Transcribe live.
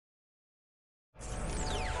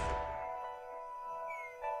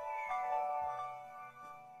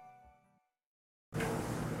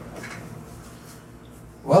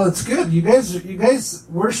Well, it's good. You guys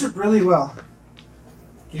worship really well.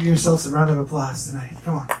 Give yourselves a round of applause tonight.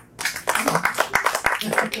 Come on.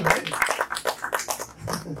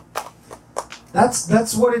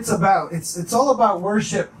 That's what it's about. It's all about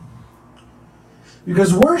worship.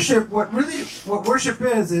 Because worship, what worship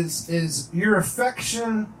is your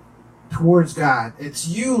affection towards God. It's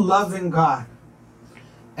you loving God.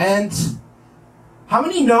 And how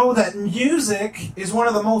many know that music is one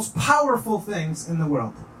of the most powerful things in the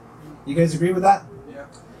world? You guys agree with that? Yeah.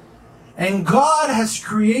 And God has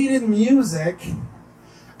created music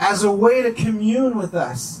as a way to commune with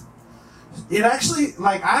us. I actually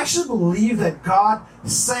believe that God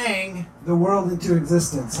sang the world into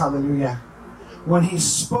existence. Hallelujah. When He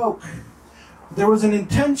spoke, there was an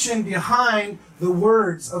intention behind the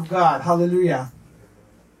words of God. Hallelujah.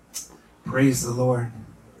 Praise the Lord.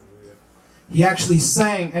 He actually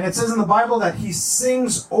sang, and it says in the Bible that He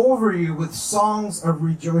sings over you with songs of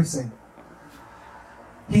rejoicing.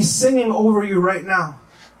 He's singing over you right now.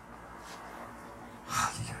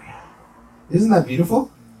 Hallelujah. Isn't that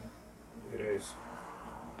beautiful? It is.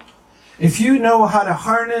 If you know how to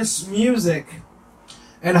harness music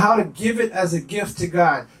and how to give it as a gift to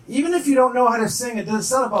God, even if you don't know how to sing,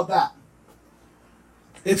 it's not about that.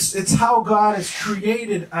 It's how God has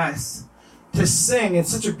created us to sing. It's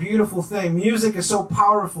such a beautiful thing. Music is so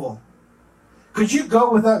powerful. Could you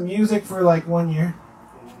go without music for like 1 year?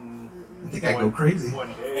 I think I'd go crazy.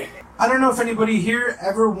 1 day. I don't know if anybody here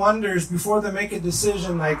ever wonders before they make a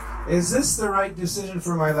decision, like, is this the right decision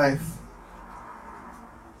for my life?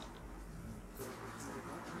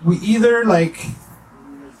 We either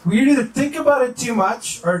think about it too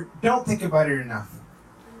much or don't think about it enough.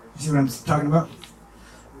 You see what I'm talking about?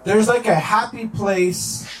 There's like a happy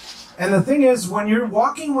place. And the thing is, when you're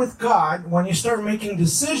walking with God, when you start making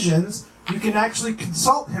decisions, you can actually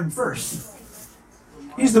consult Him first.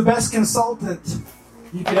 He's the best consultant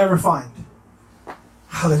you could ever find.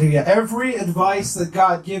 Hallelujah. Every advice that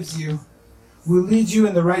God gives you will lead you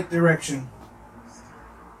in the right direction.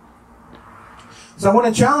 So I want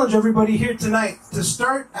to challenge everybody here tonight to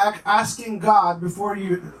start asking God before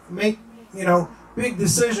you make, big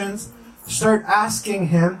decisions. Start asking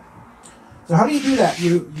Him. So how do you do that?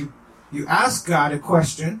 You ask God a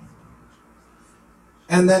question,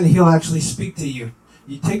 and then He'll actually speak to you.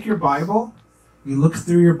 You take your Bible, you look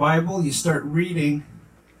through your Bible, you start reading.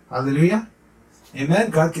 Hallelujah. Amen.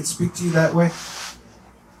 God can speak to you that way.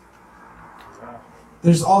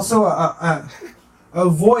 There's also a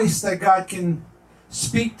voice that God can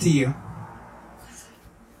speak to you.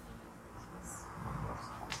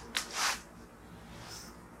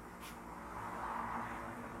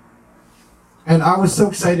 And I was so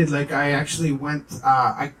excited, I actually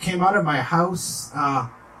I came out of my house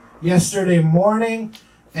yesterday morning,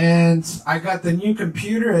 and I got the new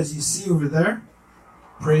computer, as you see over there.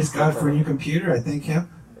 Praise God for a new computer. I thank Him.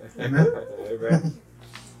 Amen. Amen.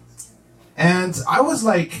 And I was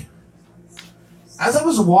as I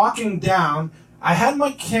was walking down, I had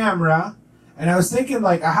my camera, and I was thinking,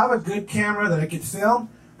 I have a good camera that I could film,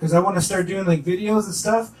 because I want to start doing, videos and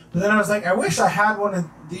stuff. But then I was I wish I had one of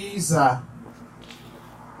these,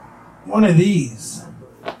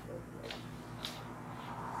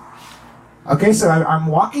 Okay, so I'm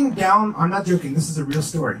walking down. I'm not joking. This is a real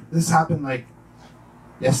story. This happened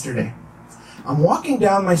yesterday. I'm walking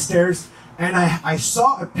down my stairs, and I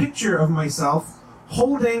saw a picture of myself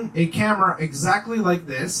holding a camera exactly like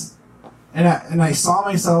this, and I saw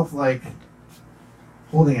myself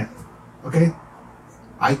holding it. Okay,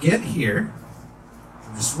 I get here.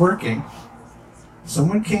 I'm just working.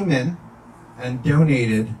 Someone came in and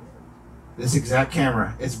donated this exact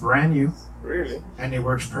camera. It's brand new. Really? And it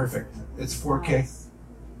works perfect. It's 4K.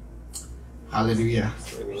 Hallelujah.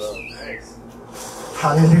 Nice.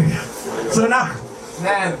 Hallelujah. So now,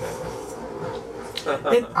 man,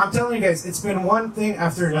 I'm telling you guys, it's been one thing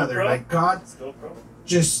after another. God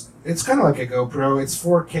it's kind of like a GoPro. It's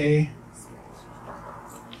 4K.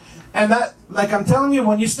 And that, I'm telling you,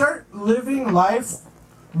 when you start living life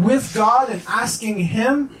with God and asking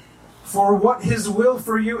Him for what His will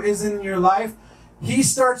for you is in your life, He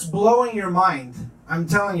starts blowing your mind. I'm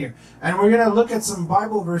telling you. And we're going to look at some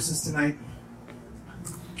Bible verses tonight.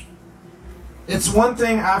 It's one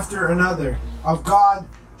thing after another of God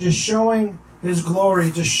just showing His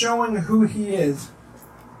glory, just showing who He is.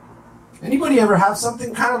 Anybody ever have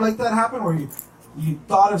something kind of like that happen where you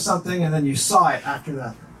thought of something and then you saw it after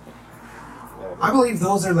that? I believe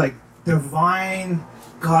those are divine,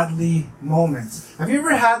 godly moments. Have you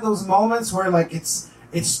ever had those moments where it's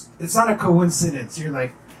not a coincidence?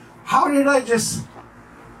 You're how did I just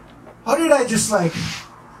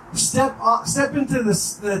step into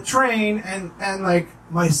the train and like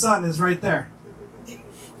my son is right there.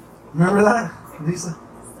 Remember that, Lisa?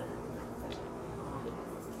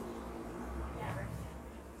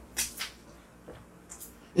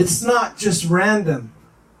 It's not just random.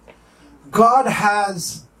 God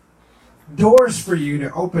has doors for you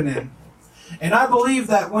to open in. And I believe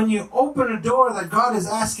that when you open a door that God is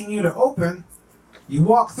asking you to open, you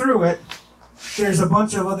walk through it, there's a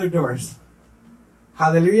bunch of other doors.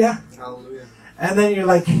 Hallelujah. Hallelujah. And then you're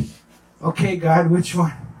like, okay, God, which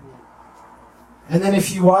one? And then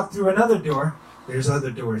if you walk through another door, there's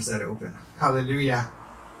other doors that open. Hallelujah.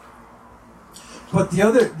 But the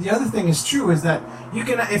other thing is true is that you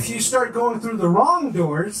can, if you start going through the wrong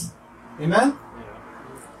doors, amen,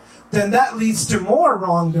 then that leads to more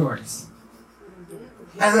wrong doors.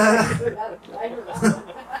 And then,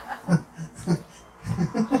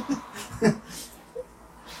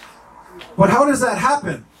 but how does that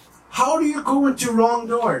happen? How do you go into wrong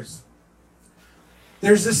doors?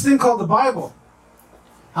 There's this thing called the Bible.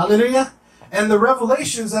 Hallelujah. And the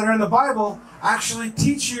revelations that are in the Bible actually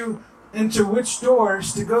teach you into which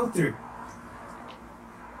doors to go through.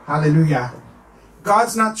 Hallelujah.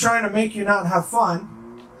 God's not trying to make you not have fun.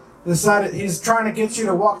 He's trying to get you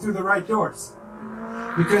to walk through the right doors.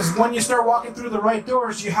 Because when you start walking through the right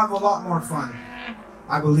doors, you have a lot more fun.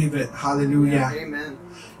 I believe it. Hallelujah. Amen.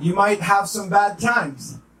 You might have some bad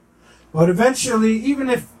times. But eventually, even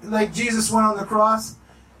if, like Jesus went on the cross,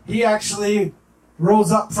 he actually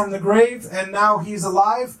rose up from the grave, and now he's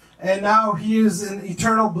alive, and now he is in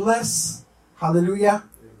eternal bliss. Hallelujah.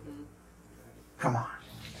 Come on.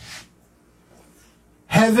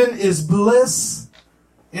 Heaven is bliss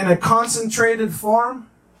in a concentrated form.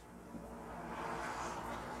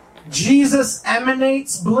 Jesus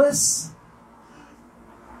emanates bliss.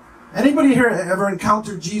 Anybody here ever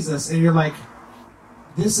encountered Jesus and you're like,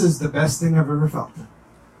 this is the best thing I've ever felt?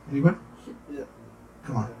 Anyone? Yeah.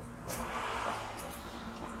 Come on.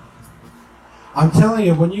 I'm telling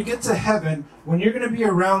you, when you get to heaven, when you're going to be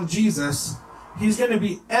around Jesus, he's going to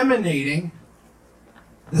be emanating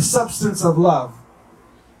the substance of love.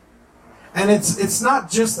 And it's not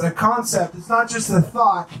just a concept, it's not just a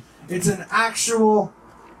thought, it's an actual,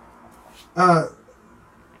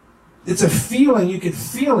 it's a feeling. You could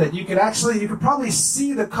feel it. You could probably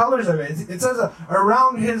see the colors of it. It says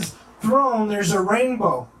around his throne there's a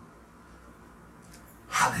rainbow.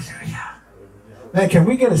 Hallelujah. Man, can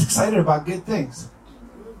we get excited about good things?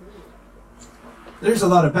 There's a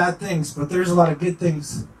lot of bad things, but there's a lot of good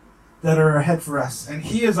things that are ahead for us. And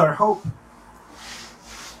he is our hope.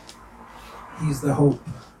 He's the hope.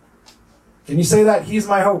 Can you say that? He's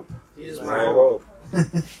my hope. He is my hope.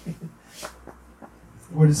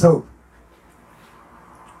 What is hope?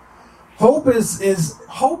 Hope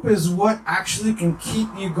is what actually can keep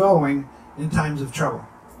you going in times of trouble.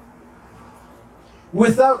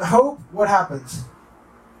 Without hope, what happens?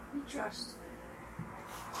 Trust.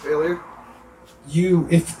 Failure?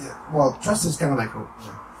 Trust is kind of like hope.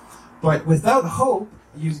 But without hope,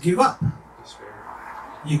 you give up. Despair.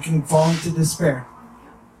 You can fall into despair.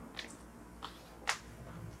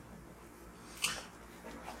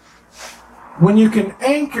 When you can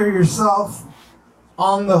anchor yourself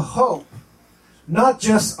on the hope, not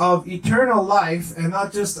just of eternal life and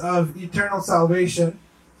not just of eternal salvation,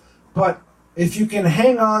 but if you can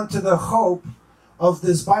hang on to the hope of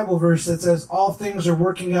this Bible verse that says all things are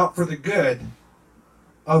working out for the good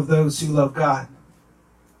of those who love God.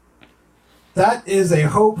 That is a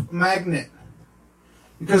hope magnet.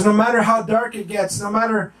 Because no matter how dark it gets, no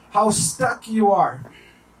matter how stuck you are,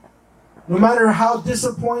 no matter how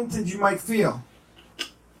disappointed you might feel,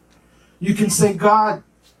 you can say, God,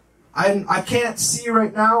 I can't see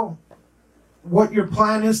right now what your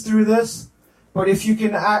plan is through this, but if you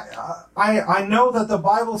can, I know that the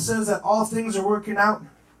Bible says that all things are working out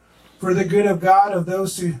for the good of God, of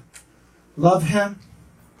those who love him.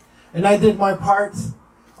 And I did my part.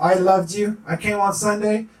 I loved you. I came on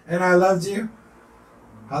Sunday and I loved you.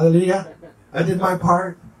 Hallelujah. I did my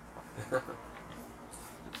part.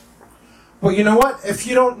 But you know what? If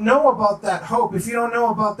you don't know about that hope, if you don't know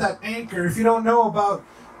about that anchor, if you don't know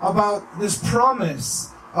about this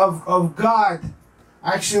promise of God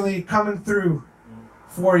actually coming through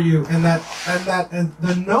for you, and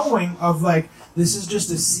the knowing of like, this is just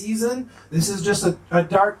a season, this is just a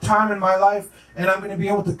dark time in my life, and I'm going to be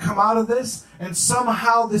able to come out of this, and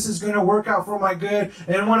somehow this is going to work out for my good,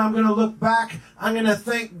 and when I'm going to look back, I'm going to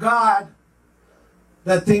thank God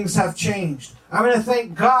that things have changed. I'm going to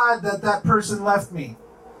thank God that that person left me.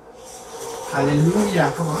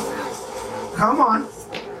 Hallelujah. Come on. Come on.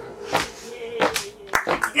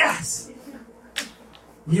 Yes.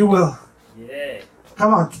 You will. Yeah.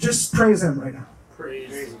 Come on, just praise Him right now. Praise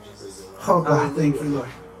Jesus. Oh God, thank you, Lord.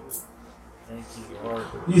 Thank you, Lord.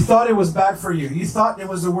 You thought it was bad for you. You thought it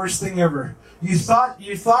was the worst thing ever. You thought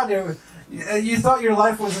your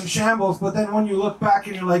life was in shambles, but then when you look back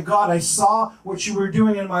and you're like, God, I saw what you were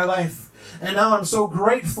doing in my life. And now I'm so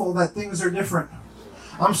grateful that things are different.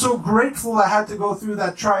 I'm so grateful I had to go through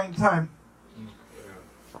that trying time.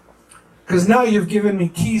 Because now you've given me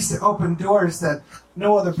keys to open doors that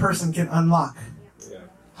no other person can unlock. Yeah.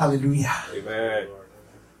 Hallelujah. Amen.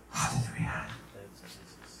 Hallelujah.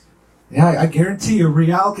 Yeah, I guarantee you,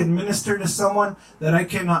 Rial can minister to someone that I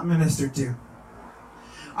cannot minister to.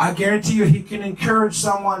 I guarantee you, he can encourage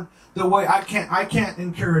someone the way I can't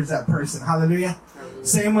encourage that person. Hallelujah.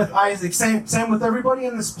 Same with Isaac. Same with everybody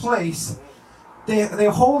in this place. They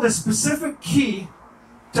hold a specific key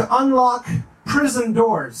to unlock prison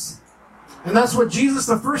doors. And that's what Jesus,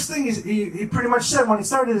 the first thing he pretty much said when he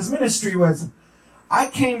started his ministry was, I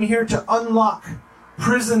came here to unlock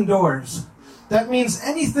prison doors. That means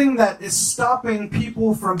anything that is stopping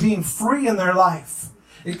people from being free in their life.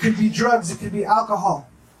 It could be drugs, it could be alcohol.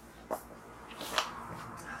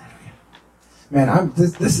 Man,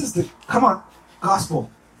 this is the, come on, gospel.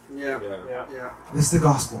 Yeah. This is the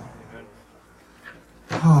gospel.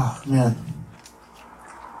 Oh, man.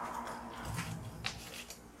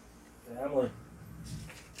 Family.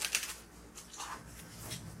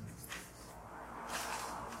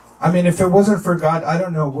 I mean, if it wasn't for God, I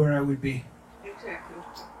don't know where I would be. Exactly.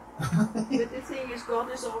 But the thing is,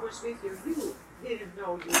 God is always with you. You didn't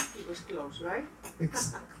know He was close, right?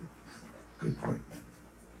 Exactly. Good point.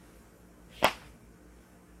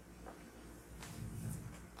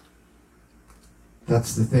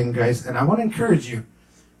 That's the thing, guys. And I want to encourage you.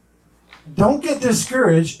 Don't get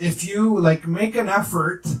discouraged if you make an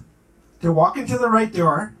effort to walk into the right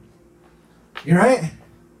door. You're right.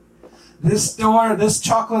 This door, this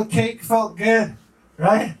chocolate cake felt good,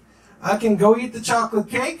 right? I can go eat the chocolate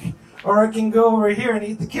cake, or I can go over here and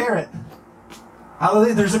eat the carrot.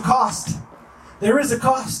 Hallelujah. There's a cost. There is a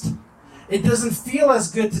cost. It doesn't feel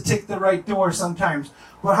as good to take the right door sometimes.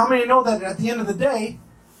 But how many know that at the end of the day,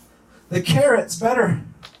 the carrot's better?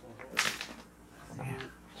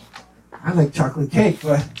 I like chocolate cake,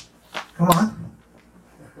 but come on.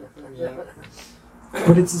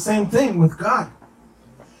 But it's the same thing with God.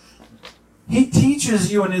 He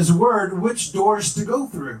teaches you in His Word which doors to go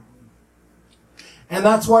through. And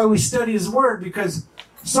that's why we study His Word, because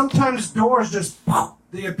sometimes doors just,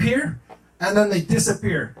 they appear, and then they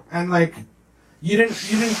disappear. And you didn't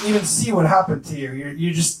even see what happened to you.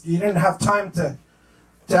 You didn't have time to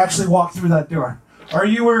actually walk through that door. Or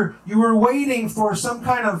you were waiting for some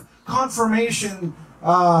kind of confirmation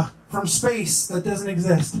from space that doesn't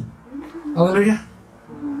exist. Hallelujah.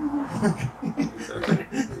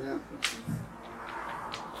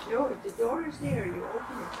 No, if the door is there, you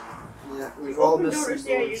open it. Yeah, we've The all open missed door some is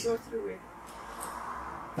there, you doors. go through it.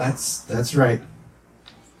 That's right.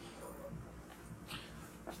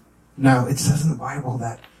 Now, it says in the Bible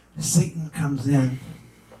that Satan comes in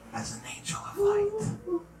as an angel of light.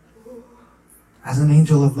 As an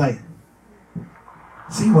angel of light.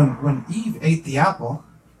 See, when Eve ate the apple,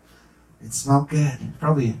 it smelled good.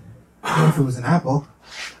 Probably, I don't know if it was an apple.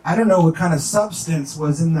 I don't know what kind of substance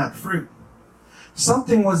was in that fruit.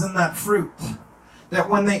 Something was in that fruit that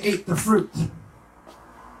when they ate the fruit,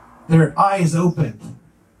 their eyes opened.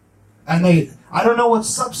 And I don't know what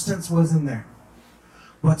substance was in there,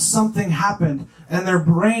 but something happened and their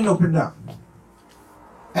brain opened up.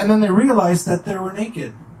 And then they realized that they were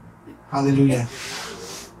naked. Hallelujah.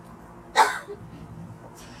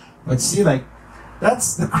 But see,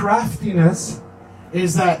 that's the craftiness,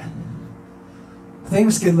 is that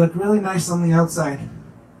things can look really nice on the outside,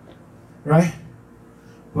 right?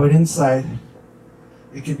 But inside,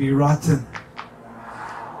 it can be rotten.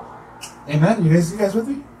 Amen? You guys with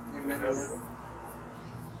me?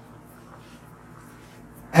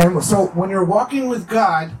 And so when you're walking with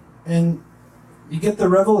God and you get the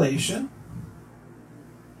revelation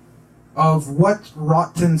of what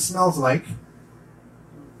rotten smells like,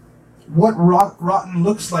 what rotten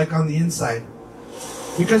looks like on the inside.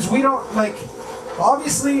 Because we don't,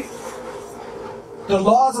 obviously, the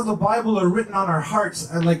laws of the Bible are written on our hearts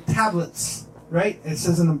and like tablets, right? It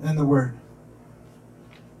says in the Word.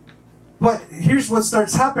 But here's what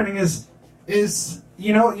starts happening is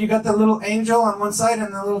you got the little angel on one side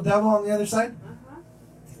and the little devil on the other side.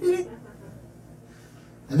 And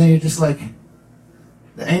then you're just like,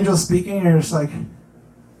 the angel's speaking and you're just like,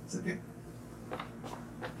 it's okay.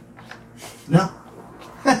 No?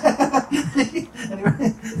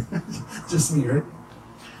 Anyway, just me, right?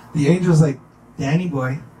 The angel's like, Danny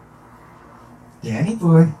boy,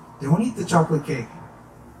 don't eat the chocolate cake.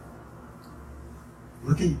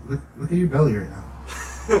 Look at your belly right now.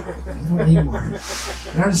 You don't need more.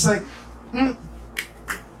 And I'm just like,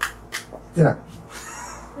 get up.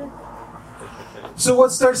 So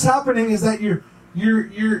what starts happening is that you're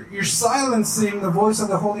silencing the voice of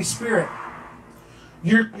the Holy Spirit.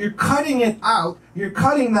 You're cutting it out. You're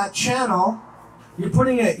cutting that channel. You're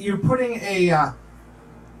putting a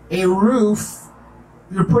roof.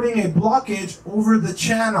 You're putting a blockage over the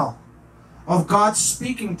channel of God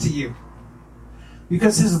speaking to you.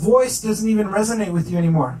 Because His voice doesn't even resonate with you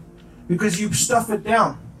anymore. Because you stuff it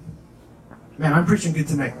down. Man, I'm preaching good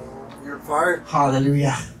tonight. You're fired.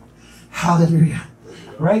 Hallelujah. Hallelujah.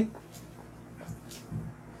 Right?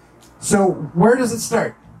 So, where does it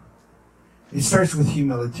start? It starts with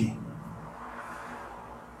humility.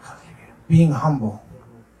 Being humble.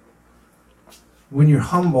 When you're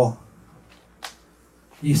humble,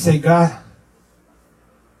 you say, God,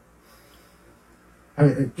 I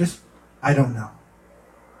don't know.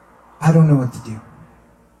 I don't know what to do.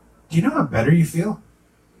 Do you know how better you feel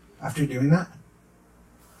after doing that?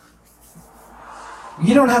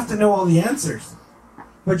 You don't have to know all the answers.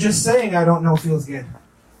 But just saying I don't know feels good.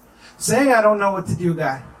 Saying I don't know what to do,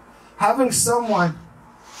 God. Having someone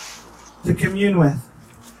to commune with.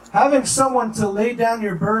 Having someone to lay down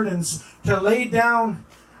your burdens, to lay down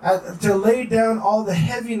all the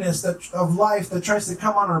heaviness of life that tries to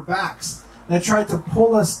come on our backs, that tries to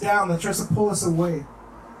pull us down, that tries to pull us away.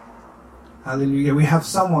 Hallelujah. We have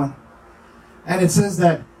someone. And it says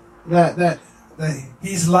that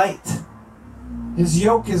He's light. His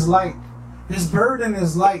yoke is light. His burden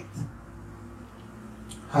is light.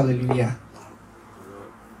 Hallelujah.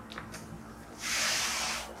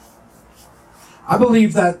 I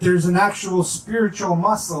believe that there's an actual spiritual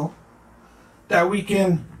muscle that we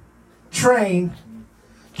can train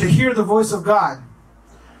to hear the voice of God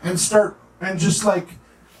and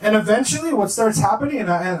eventually what starts happening, and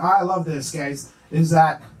I love this, guys, is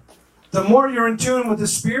that the more you're in tune with the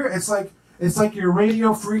Spirit, it's like your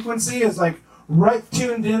radio frequency is like right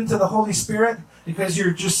tuned into the Holy Spirit because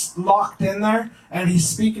you're just locked in there and He's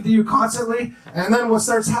speaking to you constantly. And then what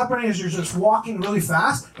starts happening is you're just walking really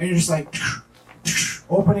fast and you're just like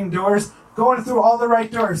opening doors, going through all the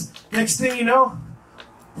right doors. Next thing you know,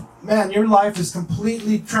 man, your life is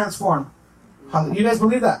completely transformed. You guys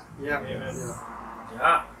believe that? Yeah.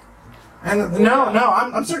 Yeah. And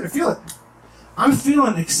I'm starting to feel it. I'm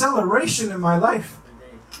feeling acceleration in my life.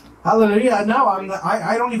 Hallelujah. Now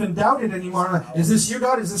I don't even doubt it anymore. I'm like, is this you,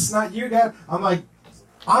 God? Is this not you, God? I'm like,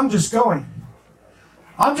 I'm just going.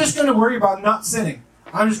 I'm just going to worry about not sinning.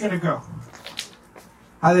 I'm just going to go.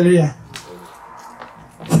 Hallelujah.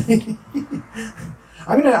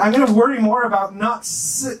 I'm gonna worry more about not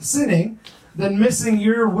sinning than missing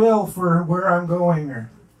your will for where I'm going.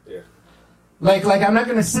 Like I'm not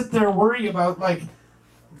gonna sit there worry about like,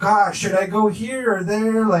 gosh, should I go here or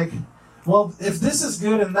there? Like, well, if this is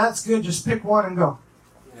good and that's good, just pick one and go.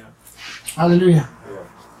 Yeah. Hallelujah. Yeah.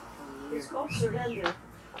 It's called surrender.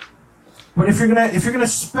 But if you're gonna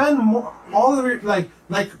spend more, all of your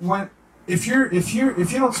if you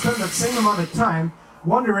don't spend that same amount of time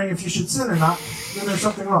wondering if you should sin or not, then there's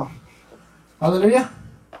something wrong. Hallelujah.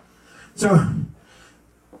 So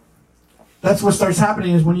that's what starts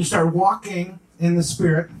happening is when you start walking in the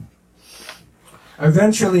Spirit.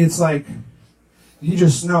 Eventually, it's like you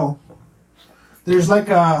just know. There's like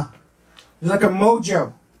a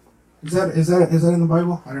mojo. Is that in the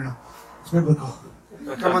Bible? I don't know. It's biblical.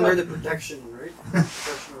 Come under the protection, right?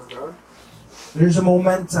 Protection of God. There's a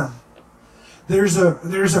momentum. There's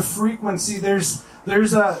a frequency.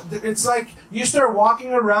 It's like you start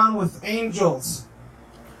walking around with angels.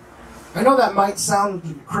 I know that might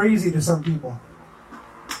sound crazy to some people.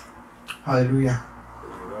 Hallelujah.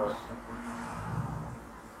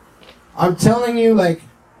 I'm telling you, like,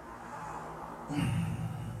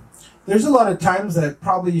 there's a lot of times that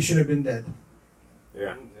probably you should have been dead.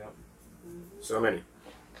 Yeah. So many.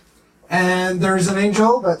 And there's an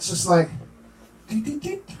angel that's just like, "Deet, deet,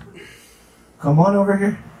 deet. Come on over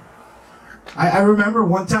here." I remember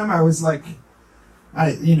one time I was like,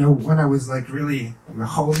 when I was like really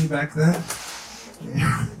holy back then.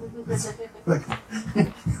 Like,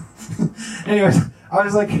 anyways, I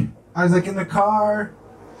was like in the car,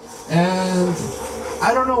 and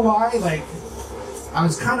I don't know why, like, I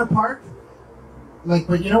was kind of parked, like,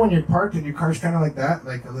 but you know when you're parked and your car's kind of like that,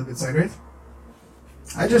 like a little bit sideways.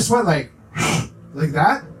 I just went like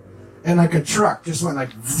that, and like a truck just went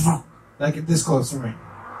like this close to me.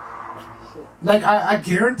 Like, I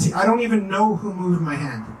guarantee, I don't even know who moved my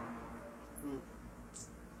hand.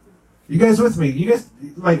 You guys with me? You guys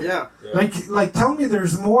like Yeah. like tell me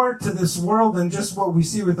there's more to this world than just what we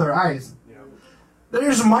see with our eyes. Yeah.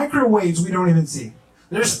 There's microwaves we don't even see.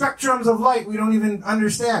 There's spectrums of light we don't even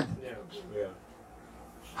understand. Yeah.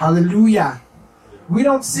 Hallelujah. We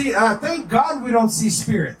don't see, thank God we don't see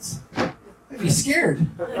spirits. I'd be scared.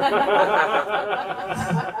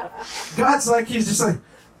 God's like, he's just like,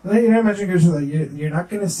 you know, imagine God's like, you're not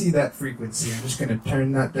going to see that frequency. I'm just going to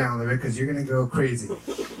turn that down a little bit because you're going to go crazy.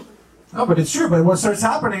 No, but it's true. But what starts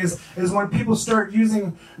happening is when people start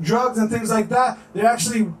using drugs and things like that, it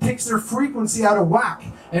actually takes their frequency out of whack.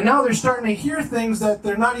 And now they're starting to hear things that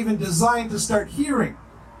they're not even designed to start hearing.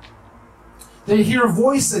 They hear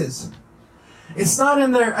voices. It's not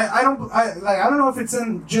in their. I don't know if it's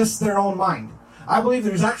in just their own mind. I believe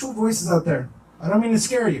there's actual voices out there. I don't mean to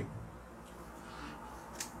scare you.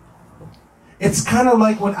 It's kind of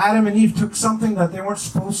like when Adam and Eve took something that they weren't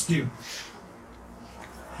supposed to.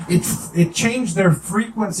 It changed their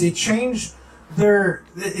frequency. It changed their.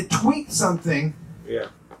 It tweaked something. Yeah.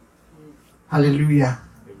 Hallelujah.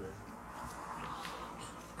 Amen.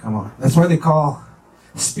 Come on. That's why they call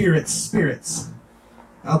spirits.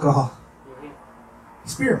 Alcohol.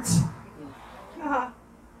 Spirits.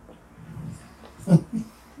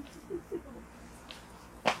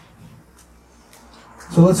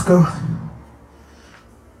 So let's go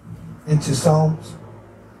into Psalms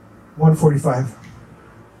 145.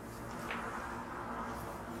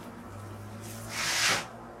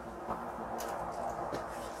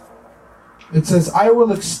 It says, I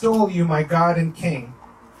will extol you, my God and King,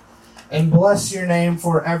 and bless your name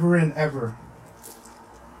forever and ever.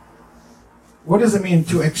 What does it mean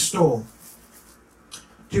to extol?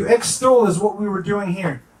 To extol is what we were doing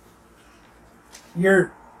here.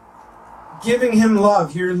 You're giving him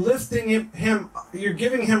love. You're lifting him. You're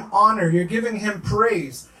giving him honor. You're giving him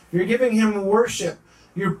praise. You're giving him worship.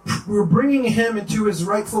 We're bringing him into his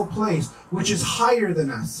rightful place, which is higher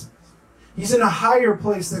than us. He's in a higher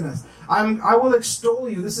place than us. I will extol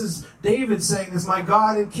you. This is David saying this, my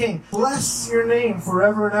God and King. Bless your name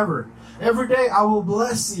forever and ever. Every day I will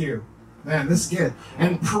bless you. Man, this is good.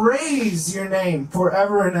 And praise your name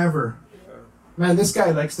forever and ever. Man, this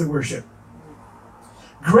guy likes to worship.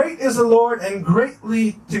 Great is the Lord and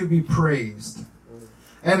greatly to be praised.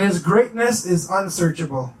 And his greatness is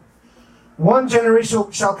unsearchable. One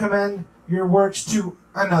generation shall commend your works to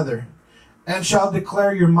another, and shall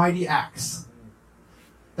declare your mighty acts.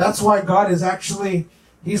 That's why God is actually,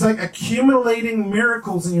 he's like accumulating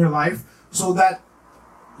miracles in your life so that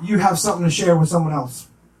you have something to share with someone else.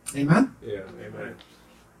 Amen? Yeah, amen.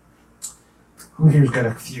 Who here's got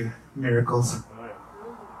a few miracles?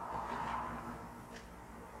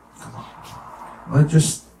 Come on. Well,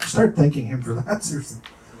 just start thanking him for that. Seriously.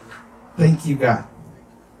 Thank you, God.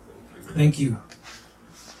 Thank you.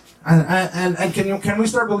 And can we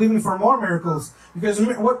start believing for more miracles? Because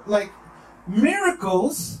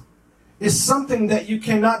miracles is something that you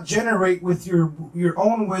cannot generate with your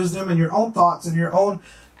own wisdom and your own thoughts and your own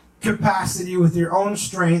capacity, with your own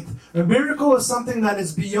strength. A miracle is something that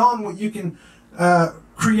is beyond what you can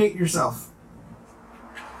create yourself.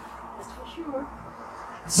 That's for sure.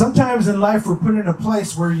 Sometimes in life we're put in a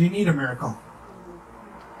place where you need a miracle.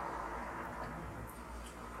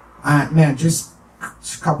 Man, just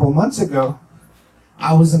a couple of months ago,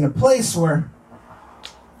 I was in a place where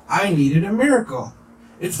I needed a miracle.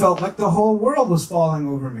 It felt like the whole world was falling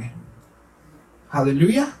over me.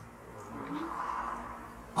 Hallelujah.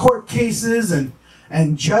 Court cases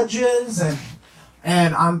and judges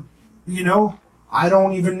and I'm, I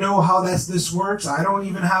don't even know how this works. I don't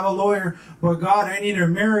even have a lawyer. But God, I need a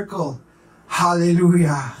miracle.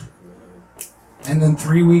 Hallelujah. And then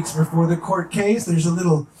 3 weeks before the court case, there's a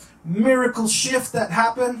little miracle shift that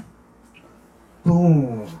happened.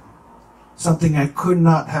 Boom. Something I could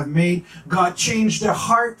not have made. God changed their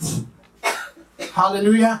heart.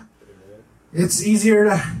 Hallelujah. It's easier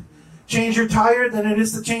to change your tire than it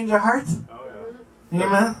is to change a heart. Oh, yeah.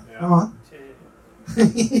 Amen. Yeah. Come on.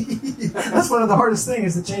 That's one of the hardest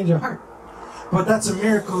things, is to change a heart. But that's a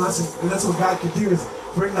miracle. That's what God could do, is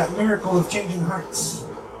bring that miracle of changing hearts.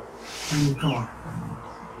 Come on.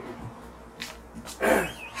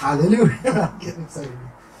 Hallelujah. I'm getting excited.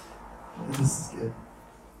 This is good.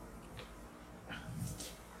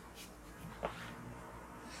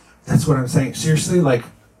 That's what I'm saying. Seriously,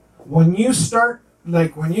 when you start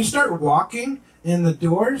walking in the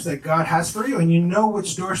doors that God has for you, and you know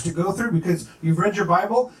which doors to go through because you've read your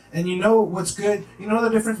Bible and you know what's good, you know the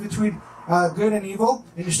difference between good and evil,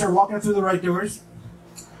 and you start walking through the right doors.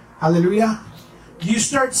 Hallelujah. You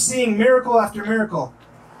start seeing miracle after miracle.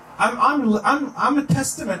 I'm a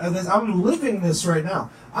testament of this. I'm living this right now.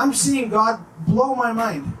 I'm seeing God blow my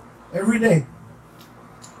mind every day.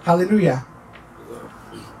 Hallelujah.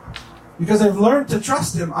 Because I've learned to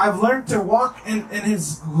trust Him. I've learned to walk in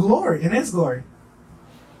His glory,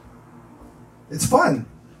 It's fun.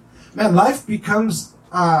 Man, life becomes,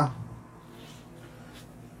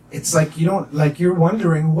 it's like you're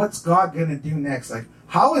wondering, what's God going to do next? Like,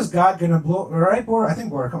 how is God going to blow, all right, Bora? I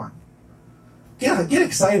think Bora, come on. Get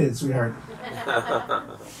excited, sweetheart.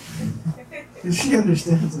 She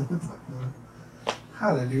understands it.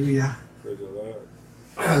 Hallelujah.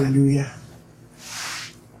 Hallelujah.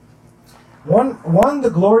 One, the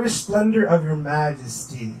glorious splendor of your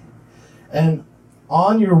majesty, and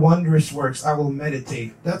on your wondrous works I will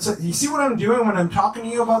meditate. You see what I'm doing when I'm talking to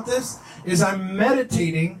you about this? Is I'm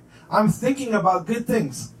meditating, I'm thinking about good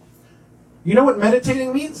things. You know what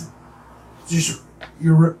meditating means? Just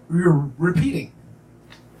you're repeating.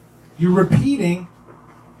 You're repeating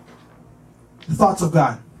the thoughts of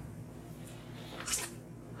God.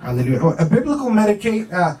 Hallelujah. A biblical meditating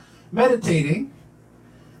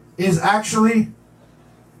is actually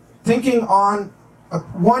thinking on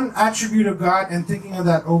one attribute of God and thinking of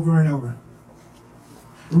that over and over.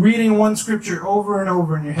 Reading one scripture over and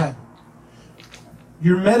over in your head.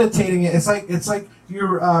 You're meditating it. It's like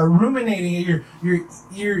you're ruminating it.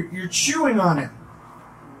 You're chewing on it.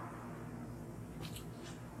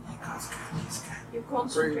 God's good. He's good. You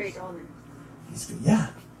concentrate on it. He's good.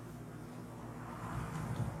 Yeah.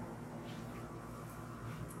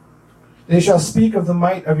 They shall speak of the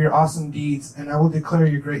might of your awesome deeds, and I will declare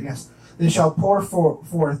your greatness. They shall pour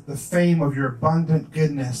forth the fame of your abundant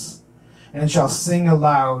goodness, and shall sing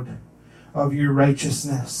aloud of your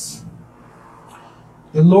righteousness.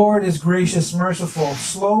 The Lord is gracious, merciful,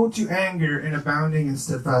 slow to anger, and abounding in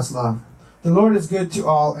steadfast love. The Lord is good to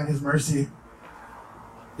all, and His mercy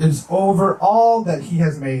is over all that He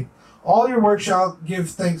has made. All your work shall give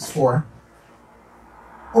thanks for,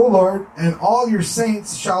 O Lord, and all your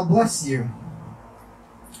saints shall bless you.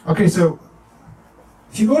 Okay, so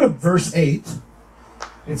if you go to verse 8,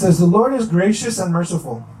 it says, the Lord is gracious and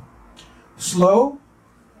merciful. Slow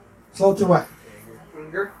to what?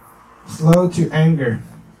 Anger. Slow to anger.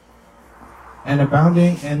 And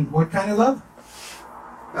abounding in what kind of love?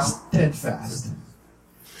 Steadfast.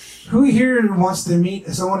 Who here wants to meet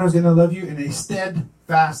someone who's going to love you in a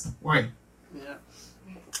steadfast way? Yeah.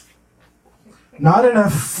 Not in a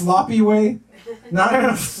floppy way. Not in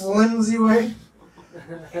a flimsy way.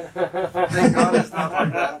 Thank God it's not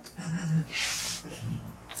like that.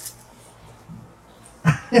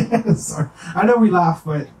 Sorry. I know we laugh,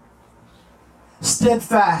 but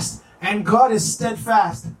steadfast. And God is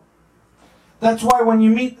steadfast. That's why when you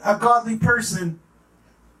meet a godly person,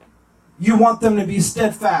 you want them to be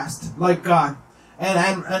steadfast like God.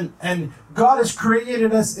 And God has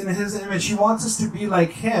created us in His image. He wants us to be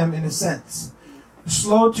like Him in a sense.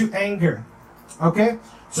 Slow to anger. Okay?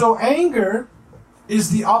 So anger is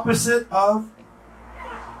the opposite of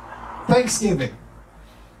thanksgiving.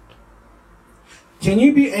 Can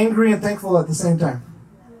you be angry and thankful at the same time?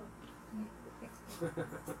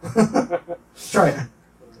 Try it.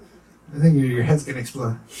 I think your head's going to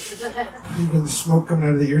explode. You get the smoke coming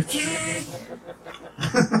out of the ears.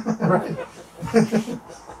 Right.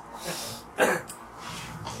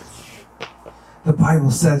 The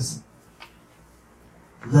Bible says,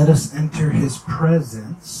 let us enter His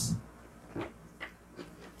presence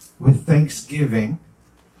with thanksgiving.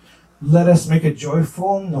 Let us make a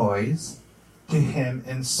joyful noise to Him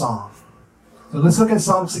in song. So let's look at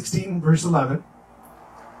Psalm 16, verse 11.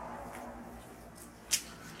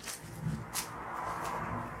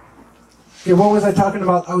 Okay, what was I talking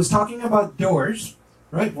about? I was talking about doors,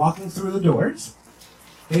 right? Walking through the doors.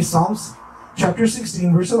 Okay, Psalms chapter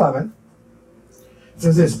 16, verse 11. It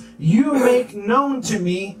says this, you make known to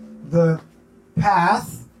me the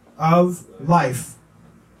path of life.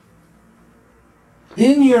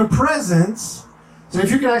 In your presence, so if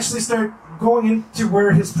you can actually start going into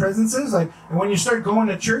where His presence is, like, and when you start going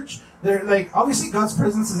to church, there, like, obviously God's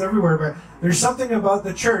presence is everywhere, but there's something about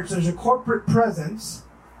the church. There's a corporate presence.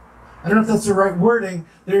 I don't know if that's the right wording.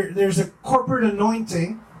 There's a corporate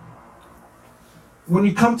anointing. When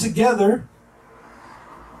you come together,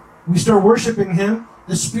 we start worshiping Him.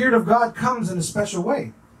 The Spirit of God comes in a special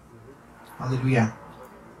way. Hallelujah.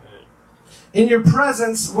 In your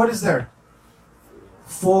presence, what is there?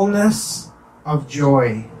 Fullness of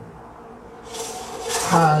joy.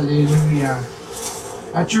 Hallelujah.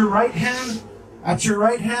 At your right hand,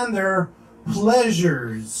 there are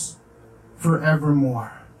pleasures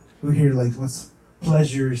forevermore. Who here like what's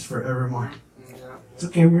pleasures forevermore? Yeah. It's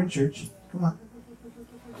okay, we're in church. Come on.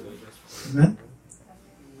 Amen?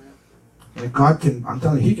 Like God can, I'm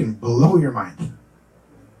telling you, He can blow your mind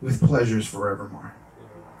with pleasures forevermore.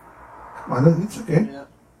 Come on, it's okay. Yeah.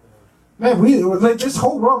 Man, like this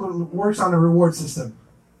whole world works on a reward system.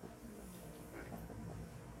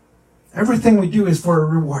 Everything we do is for a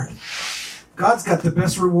reward. God's got the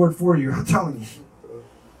best reward for you, I'm telling you.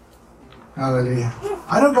 Hallelujah.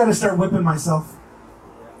 I don't got to start whipping myself.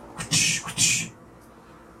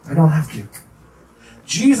 I don't have to.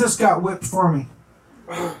 Jesus got whipped for me.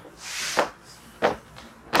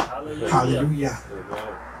 Hallelujah. Hallelujah.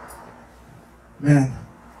 Man.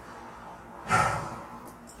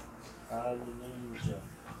 Hallelujah.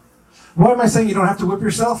 Why am I saying you don't have to whip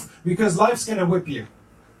yourself? Because life's going to whip you.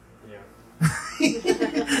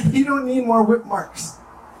 You don't need more whip marks.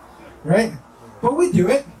 Right? But we do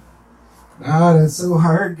it. Ah, that's so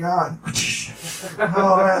hard, God.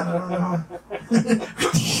 Oh, man.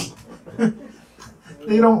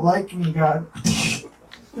 They don't like me, God.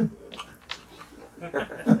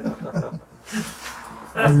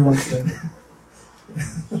 Everyone's dead.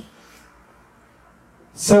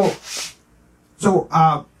 So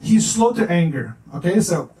he's slow to anger. Okay,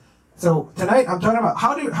 so tonight I'm talking about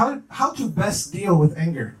how to best deal with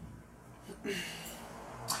anger.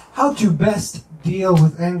 How to best deal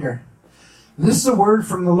with anger. This is a word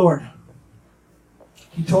from the Lord.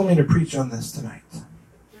 He told me to preach on this tonight.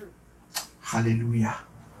 Hallelujah.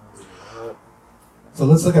 So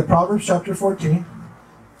let's look at Proverbs chapter 14.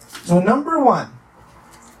 So number 1,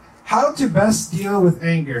 how to best deal with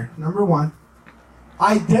anger. Number 1,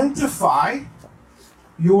 identify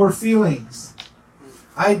your feelings.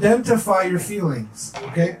 Identify your feelings.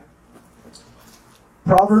 Okay?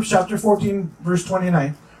 Proverbs chapter 14, verse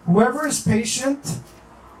 29. Whoever is patient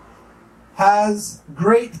has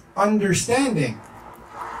great understanding,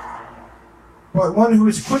 but one who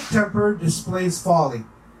is quick-tempered displays folly.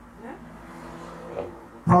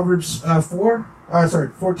 Proverbs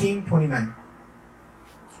 14:29.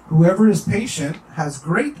 Whoever is patient has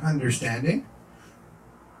great understanding.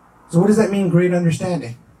 So what does that mean, great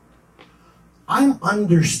understanding? I'm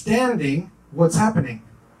understanding what's happening.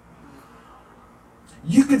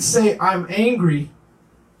 You could say I'm angry,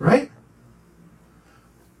 right?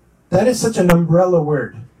 That is such an umbrella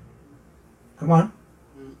word. Come on.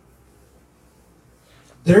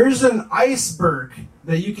 There's an iceberg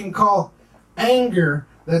that you can call anger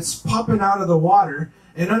that's popping out of the water,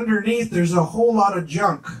 and underneath there's a whole lot of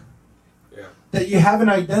junk that you haven't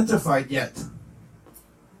identified yet.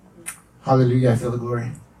 Hallelujah, I feel the glory.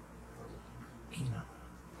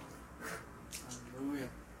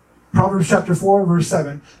 Proverbs chapter 4, verse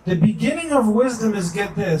 7. The beginning of wisdom is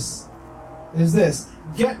this.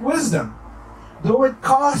 Get wisdom. Though it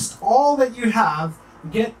cost all that you have,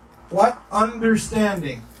 get what?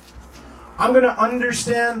 Understanding. I'm going to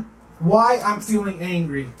understand why I'm feeling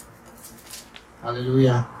angry.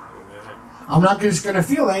 Hallelujah. I'm not just going to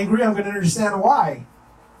feel angry, I'm going to understand why.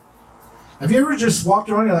 Have you ever just walked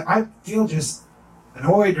around and you're like, I feel just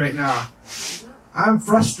annoyed right now. I'm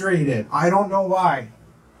frustrated. I don't know why.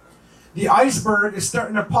 The iceberg is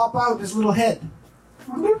starting to pop out his little head.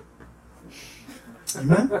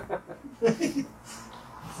 Amen?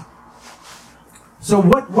 So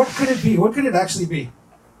what could it be? What could it actually be?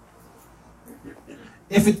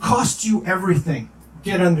 If it costs you everything,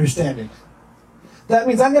 get understanding. That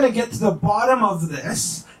means I'm going to get to the bottom of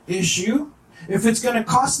this issue. If it's going to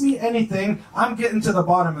cost me anything, I'm getting to the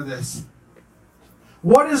bottom of this.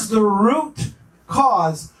 What is the root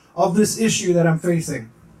cause of this issue that I'm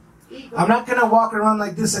facing? I'm not going to walk around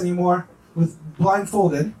like this anymore with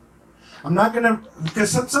blindfolded. I'm not going to, because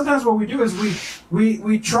sometimes what we do is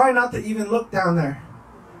we try not to even look down there.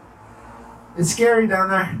 It's scary down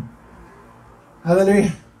there.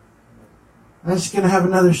 Hallelujah. I'm just going to have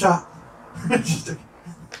another shot. I'm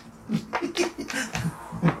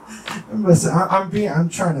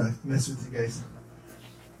trying to mess with you guys.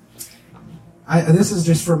 This is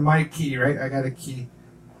just from my key, right? I got a key.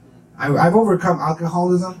 I've overcome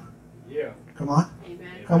alcoholism. Yeah. Come on.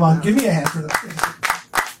 Amen. Come on. Give me a hand for that.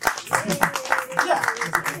 Yeah.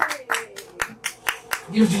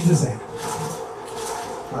 Give Jesus a hand.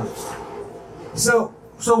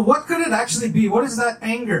 So what could it actually be? What is that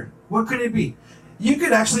anger? What could it be? You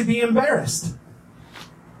could actually be embarrassed.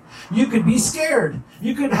 You could be scared.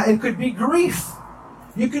 It could be grief.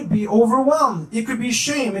 You could be overwhelmed. It could be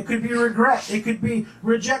shame. It could be regret. It could be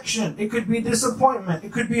rejection. It could be disappointment.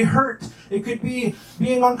 It could be hurt. It could be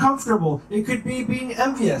being uncomfortable. It could be being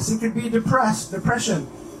envious. It could be depression.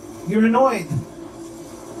 You're annoyed.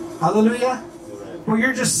 Hallelujah. Well,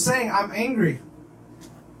 you're just saying, I'm angry.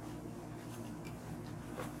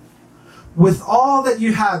 with all that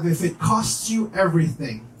you have, if it costs you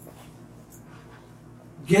everything,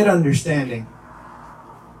 get understanding.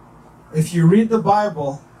 If you read the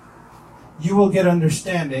Bible, you will get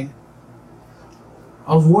understanding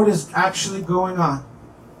of what is actually going on.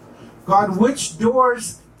 God, which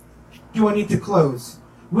doors do I need to close?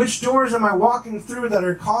 Which doors am I walking through that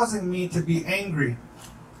are causing me to be angry?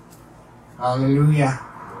 Hallelujah.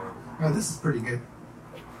 Oh, this is pretty good.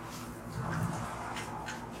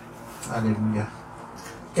 Hallelujah.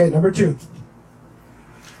 Okay, number 2.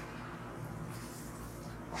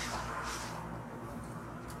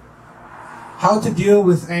 How to deal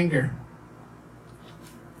with anger.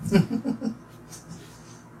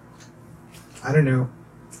 I don't know.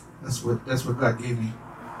 That's what God gave me.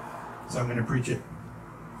 So I'm going to preach it.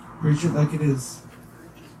 Preach it like it is.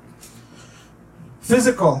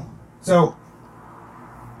 Physical. So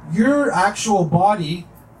your actual body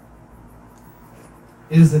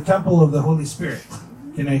is the temple of the Holy Spirit.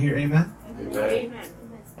 Can I hear amen? Amen.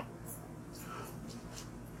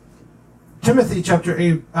 Timothy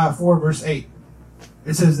chapter 4 verse 8.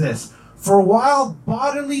 It says this: for while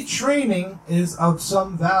bodily training is of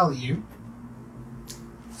some value.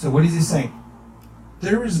 So what is he saying?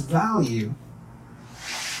 There is value.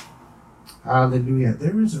 Hallelujah.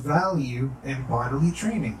 There is value in bodily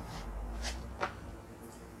training.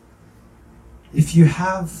 If you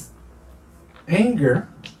have anger,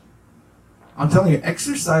 I'm telling you,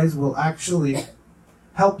 exercise will actually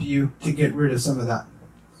help you to get rid of some of that.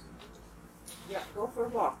 Yeah, go for a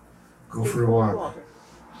walk. Go for a Drink walk. water.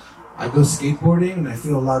 I go skateboarding and I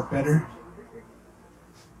feel a lot better.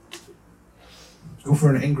 Go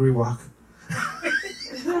for an angry walk.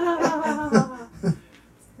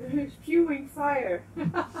 Spewing fire.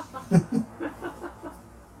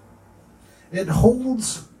 It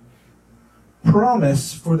holds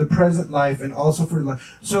promise for the present life and also for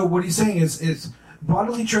life. So what he's saying is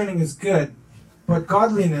bodily training is good, but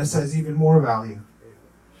godliness has even more value.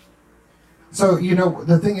 So, you know,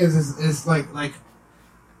 the thing is like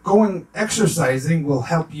going exercising will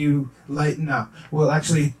help you lighten up, will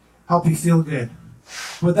actually help you feel good.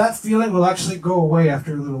 But that feeling will actually go away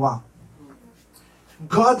after a little while.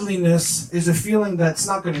 Godliness is a feeling that's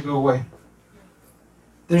not going to go away.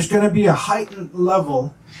 There's going to be a heightened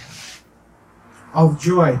level of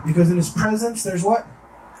joy, because in His presence there's what?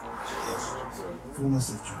 Fullness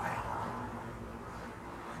of joy.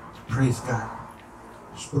 Praise God.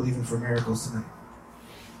 Just believing for miracles tonight.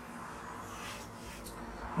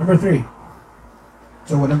 Number 3.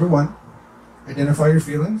 So what? Number 1, identify your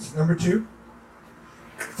feelings. Number 2,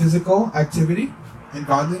 physical activity and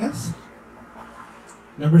godliness.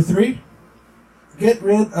 Number 3, get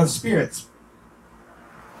rid of spirits.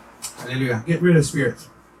 Hallelujah. Get rid of spirits.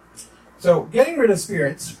 So, getting rid of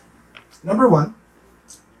spirits, number 1,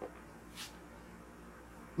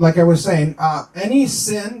 like I was saying, any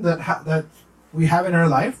sin that we have in our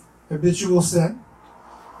life, habitual sin.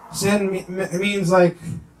 Sin means like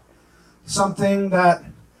something that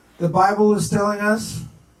the Bible is telling us,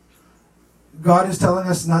 God is telling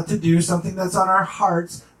us not to do, something that's on our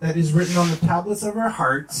hearts, that is written on the tablets of our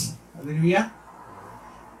hearts. Hallelujah.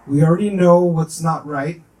 We already know what's not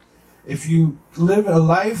right. If you live a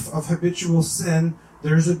life of habitual sin,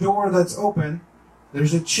 there's a door that's open.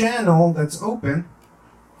 There's a channel that's open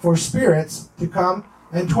for spirits to come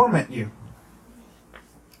and torment you.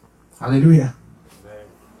 Hallelujah. Amen.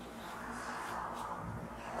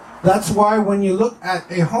 That's why when you look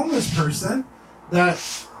at a homeless person that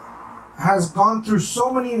has gone through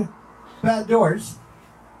so many bad doors,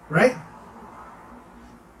 right?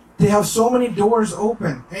 They have so many doors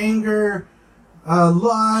open. Anger,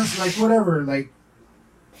 lust, like whatever. Like,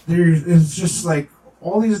 it's just like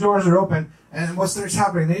all these doors are open. And what starts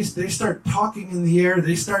happening? They start talking in the air.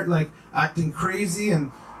 They start like acting crazy.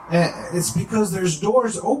 And it's because there's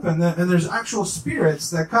doors open and there's actual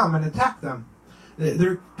spirits that come and attack them.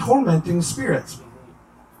 They're tormenting spirits.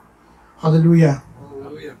 Hallelujah.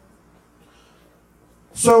 Hallelujah.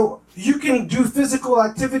 So you can do physical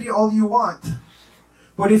activity all you want,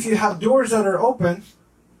 but if you have doors that are open,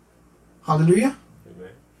 hallelujah, Amen.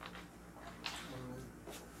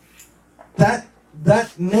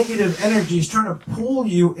 that negative energy is trying to pull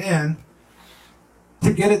you in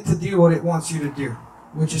to get it to do what it wants you to do,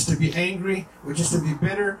 which is to be angry, which is to be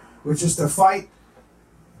bitter, which is to fight.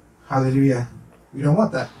 Hallelujah. We don't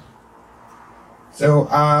want that. So,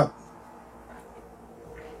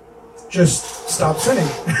 just stop sinning.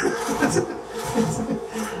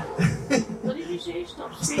 What did you say?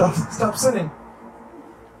 Stop speaking. Stop sinning.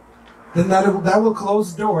 Then that will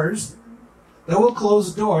close doors. That will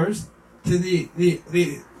close doors to the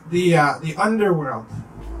underworld.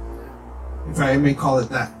 if I may call it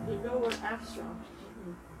that. The lower abstract.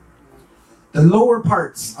 The lower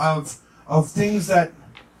parts of things that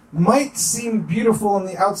might seem beautiful on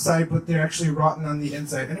the outside, but they're actually rotten on the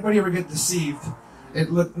inside. Anybody ever get deceived?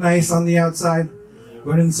 It looked nice on the outside,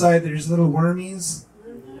 but inside there's little wormies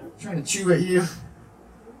trying to chew at you.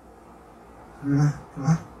 Come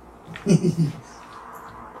on.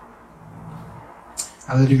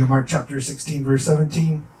 Hallelujah. Mark chapter 16, verse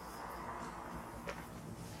 17.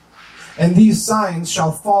 And these signs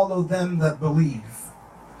shall follow them that believe.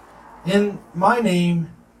 In my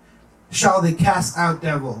name shall they cast out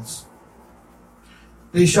devils.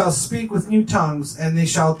 They shall speak with new tongues, and they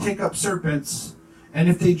shall take up serpents. And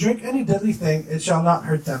if they drink any deadly thing, it shall not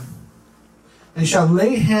hurt them. They shall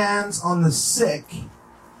lay hands on the sick,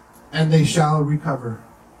 and they shall recover.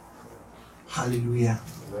 Hallelujah.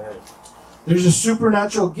 Amen. There's a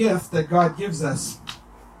supernatural gift that God gives us.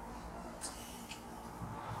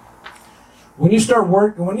 When you start,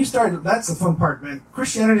 that's the fun part, man.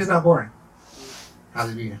 Christianity is not boring.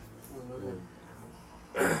 Hallelujah.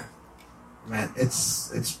 Man,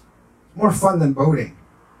 it's more fun than boating.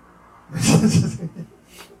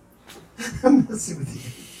 I'm messing with you.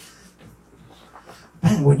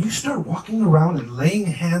 Man, when you start walking around and laying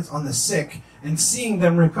hands on the sick and seeing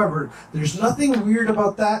them recover, there's nothing weird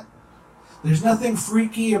about that. There's nothing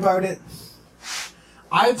freaky about it.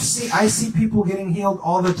 I see people getting healed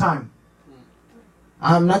all the time.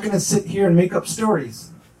 I'm not going to sit here and make up stories.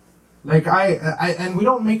 Like and we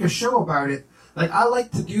don't make a show about it. Like, I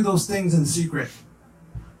like to do those things in secret.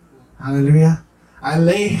 Hallelujah. I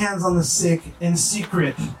lay hands on the sick in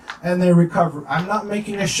secret and they recover. I'm not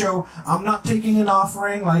making a show. I'm not taking an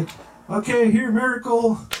offering like, okay, here,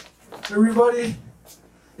 miracle, everybody.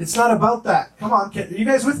 It's not about that. Come on, are you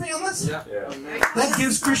guys with me on this? Yeah. That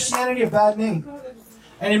gives Christianity a bad name.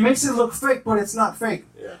 And it makes it look fake, but it's not fake.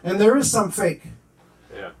 Yeah. And there is some fake.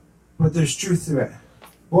 Yeah. But there's truth to it.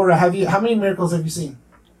 Laura, how many miracles have you seen?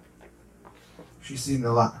 She's seen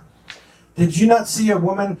a lot. Did you not see a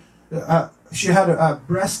woman, she had a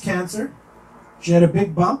breast cancer, she had a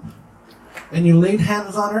big bump, and you laid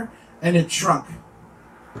hands on her, and it shrunk.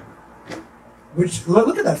 Which,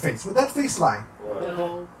 look at that face. Would that face lie?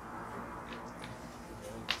 No.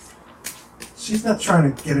 She's not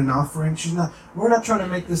trying to get an offering. We're not trying to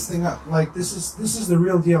make this thing up. Like, this is the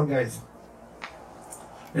real deal, guys.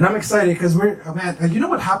 And I'm excited because you know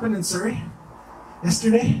what happened in Surrey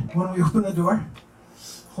yesterday when we opened the door?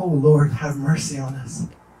 Oh, Lord, have mercy on us.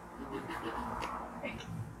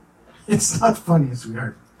 It's not funny,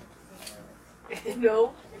 sweetheart.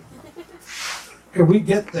 No. Okay, we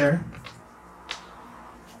get there.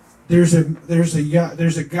 There's a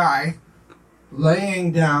guy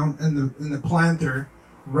laying down in the planter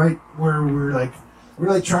right where we're like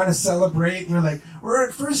trying to celebrate. We're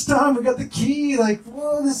at first time, we got the key, like,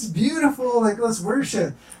 whoa, this is beautiful, like, let's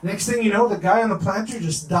worship. Next thing you know, the guy on the planter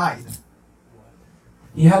just died.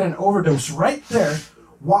 He had an overdose right there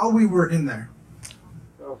while we were in there.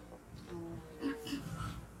 Oh.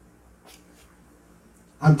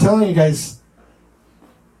 I'm telling you guys,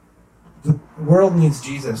 the world needs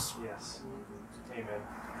Jesus. Yes. Amen.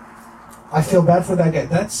 I feel bad for that guy.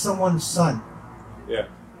 That's someone's son. Yeah.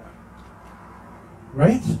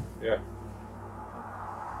 Right? Yeah.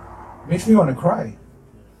 Makes me want to cry.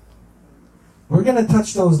 We're going to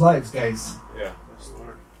touch those lives, guys. Yeah. Yes,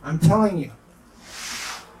 Lord. I'm telling you.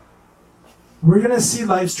 We're going to see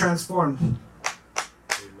lives transformed. Amen.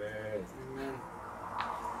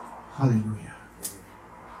 Hallelujah.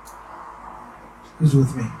 Who's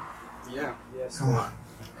with me? Yeah. Yes. Come on.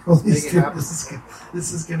 Holy Make it Spirit, happen.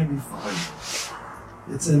 this is going to be fun.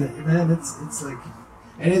 It's like,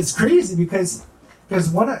 and it's crazy because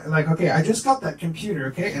when I just got that computer,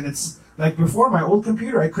 okay, and it's like before my old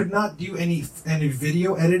computer, I could not do any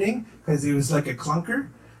video editing because it was like a clunker.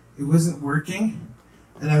 It wasn't working.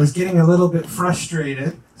 And I was getting a little bit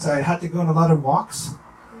frustrated, so I had to go on a lot of walks.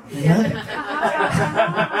 Amen?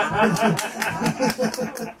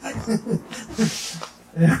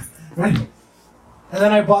 Yeah, right? And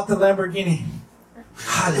then I bought the Lamborghini.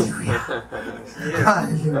 Hallelujah.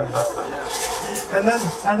 Hallelujah.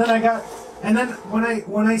 And then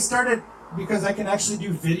when I started, because I can actually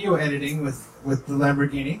do video editing with the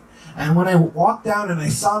Lamborghini, and when I walked down and I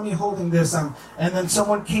saw me holding this, and then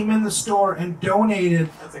someone came in the store and donated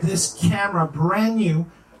this camera, brand new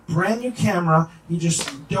camera. He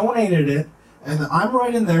just donated it, and I'm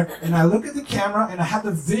right in there, and I look at the camera, and I had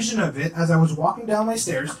the vision of it as I was walking down my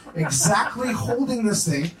stairs, exactly holding this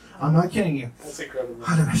thing. I'm not kidding you. That's incredible.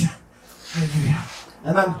 Hallelujah.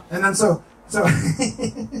 And then so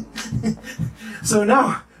so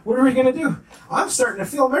now What are we going to do? I'm starting to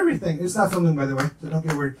film everything. It's not filming, by the way, so don't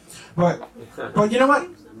get worried. But you know what?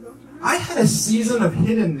 I had a season of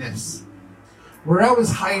hiddenness where I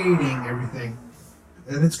was hiding everything.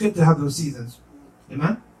 And it's good to have those seasons.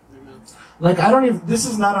 Amen? Like, this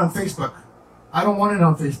is not on Facebook. I don't want it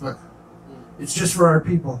on Facebook. It's just for our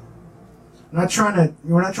people. We're not trying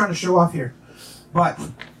to show off here. But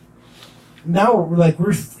now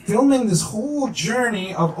we're filming this whole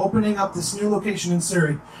journey of opening up this new location in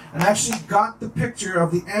Surrey. And I actually got the picture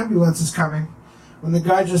of the ambulances coming when the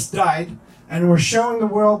guy just died. And we're showing the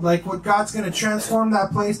world like what God's going to transform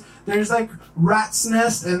that place. There's like rat's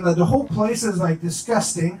nest, and the whole place is like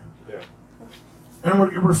disgusting. Yeah. And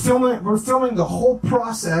we're filming the whole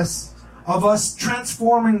process of us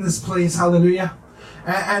transforming this place. Hallelujah.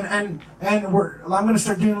 And I'm going to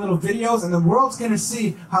start doing little videos, and the world's going to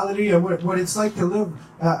see, hallelujah, what it's like to live,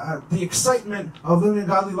 the excitement of living a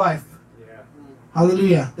godly life. Yeah.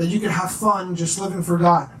 Hallelujah. That you can have fun just living for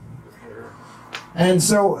God. And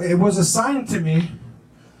so it was a sign to me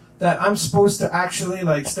that I'm supposed to actually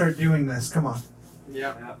like start doing this. Come on.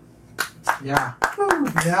 Yeah. Yeah. Woo,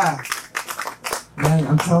 yeah. Man,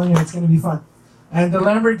 I'm telling you, it's going to be fun. And the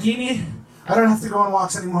Lamborghini, I don't have to go on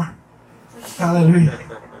walks anymore. Hallelujah.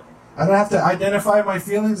 I don't have to identify my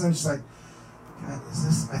feelings. I'm just like, God,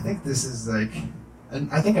 I think this is like,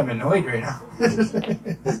 I think I'm annoyed right now.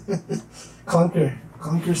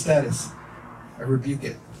 Clunker status. I rebuke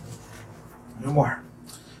it. No more.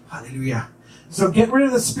 Hallelujah. So get rid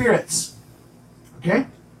of the spirits. Okay?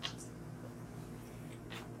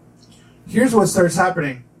 Here's what starts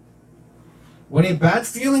happening. When a bad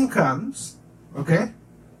feeling comes, okay,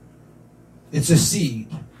 it's a seed.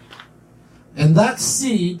 And that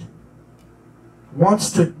seed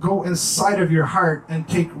wants to go inside of your heart and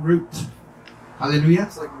take root. Hallelujah.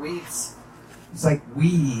 It's like weeds. It's like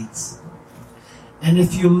weeds. And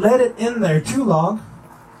if you let it in there too long,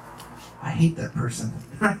 I hate that person.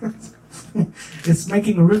 It's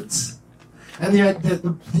making roots. And the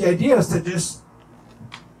idea is to just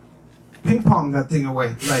ping pong that thing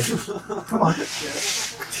away. Like, come on.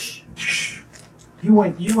 You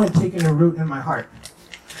went taking a root in my heart.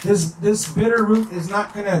 This bitter root is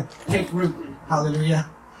not going to take root. Hallelujah.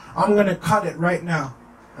 I'm going to cut it right now.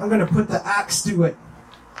 I'm going to put the axe to it.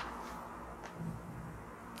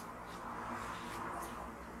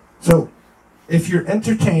 So, if you're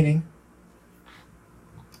entertaining,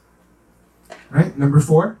 right, number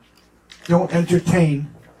 4, don't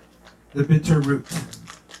entertain the bitter root.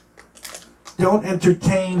 Don't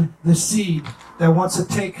entertain the seed that wants to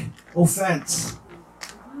take offense.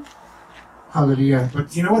 Hallelujah.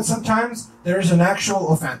 But you know what? Sometimes there's an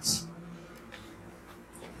actual offense.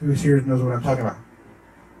 Who's here knows what I'm talking about.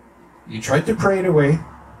 You tried to pray it away.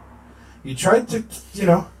 You tried to,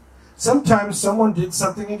 sometimes someone did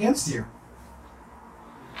something against you.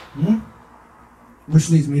 Which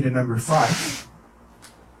leads me to number 5.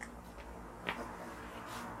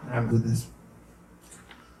 I'm with this.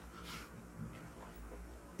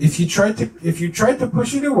 If you tried to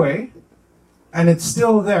push it away and it's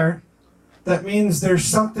still there, that means there's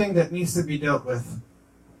something that needs to be dealt with.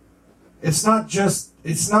 It's not just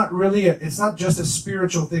a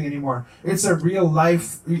spiritual thing anymore. It's a real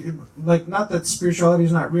life, like, not that spirituality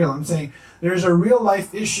is not real. I'm saying there's a real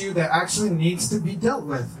life issue that actually needs to be dealt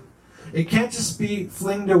with. It can't just be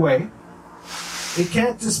flinged away. It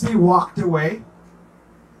can't just be walked away.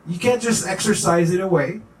 You can't just exercise it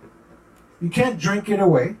away. You can't drink it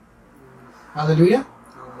away. Hallelujah.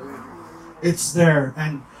 It's there.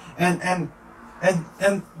 And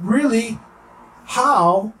really,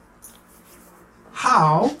 how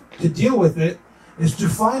to deal with it is to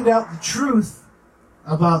find out the truth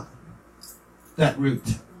about that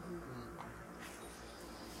root.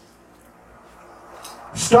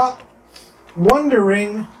 Stop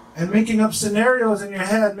wondering and making up scenarios in your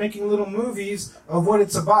head, making little movies of what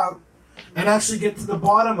it's about, and actually get to the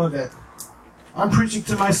bottom of it. I'm preaching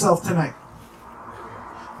to myself tonight.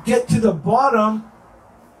 Get to the bottom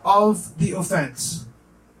of the offense.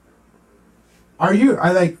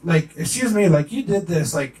 Excuse me, like, you did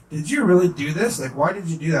this, like, did you really do this? Like, why did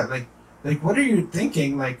you do that? Like, what are you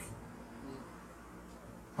thinking? Like,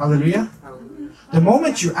 hallelujah? The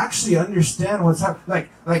moment you actually understand what's happening,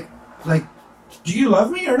 like, do you love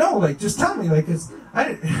me or no? Like, just tell me, like, just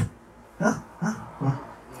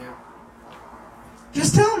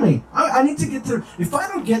tell me. I need to get to, if I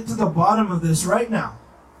don't get to the bottom of this right now,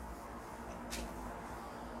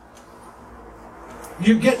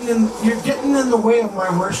 you're getting in the way of my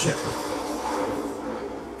worship.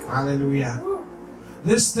 Hallelujah.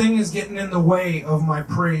 This thing is getting in the way of my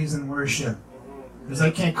praise and worship. because I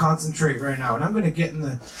can't concentrate right now. And I'm going to get to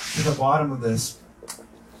the bottom of this.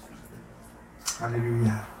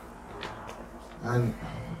 Hallelujah. And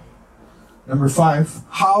number 5,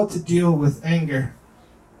 how to deal with anger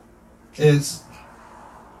is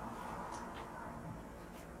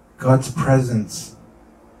God's presence.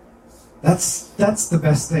 That's the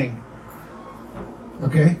best thing.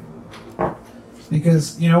 Okay?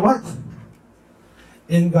 Because you know what?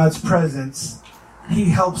 In God's presence, He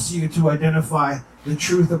helps you to identify the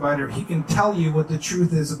truth about it. He can tell you what the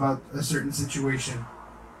truth is about a certain situation.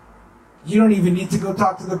 You don't even need to go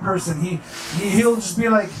talk to the person. He'll just be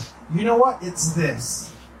like, you know what? It's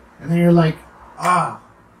this. And then you're like,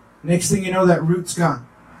 next thing you know, that root's gone.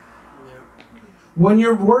 When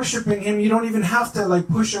you're worshiping Him, you don't even have to like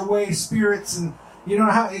push away spirits, and you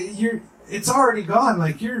don't have it's already gone.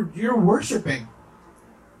 Like you're worshiping,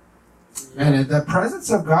 and the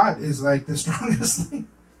presence of God is like the strongest thing.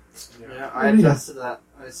 Yeah, I attest to that.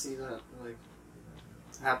 I see that like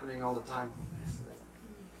happening all the time.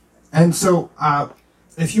 And so,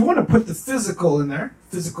 if you want to put the physical in there,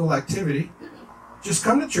 physical activity, just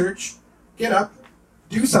come to church, get up,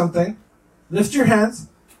 do something, lift your hands,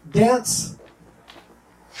 dance.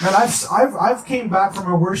 And I've came back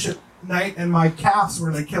from a worship night and my calves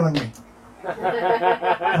were like killing me.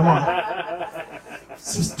 Come on.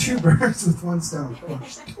 It's just 2 birds with 1 stone.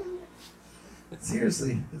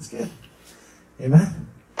 Seriously, it's good. Amen.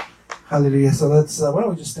 Hallelujah. So let's, why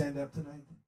don't we just stand up tonight?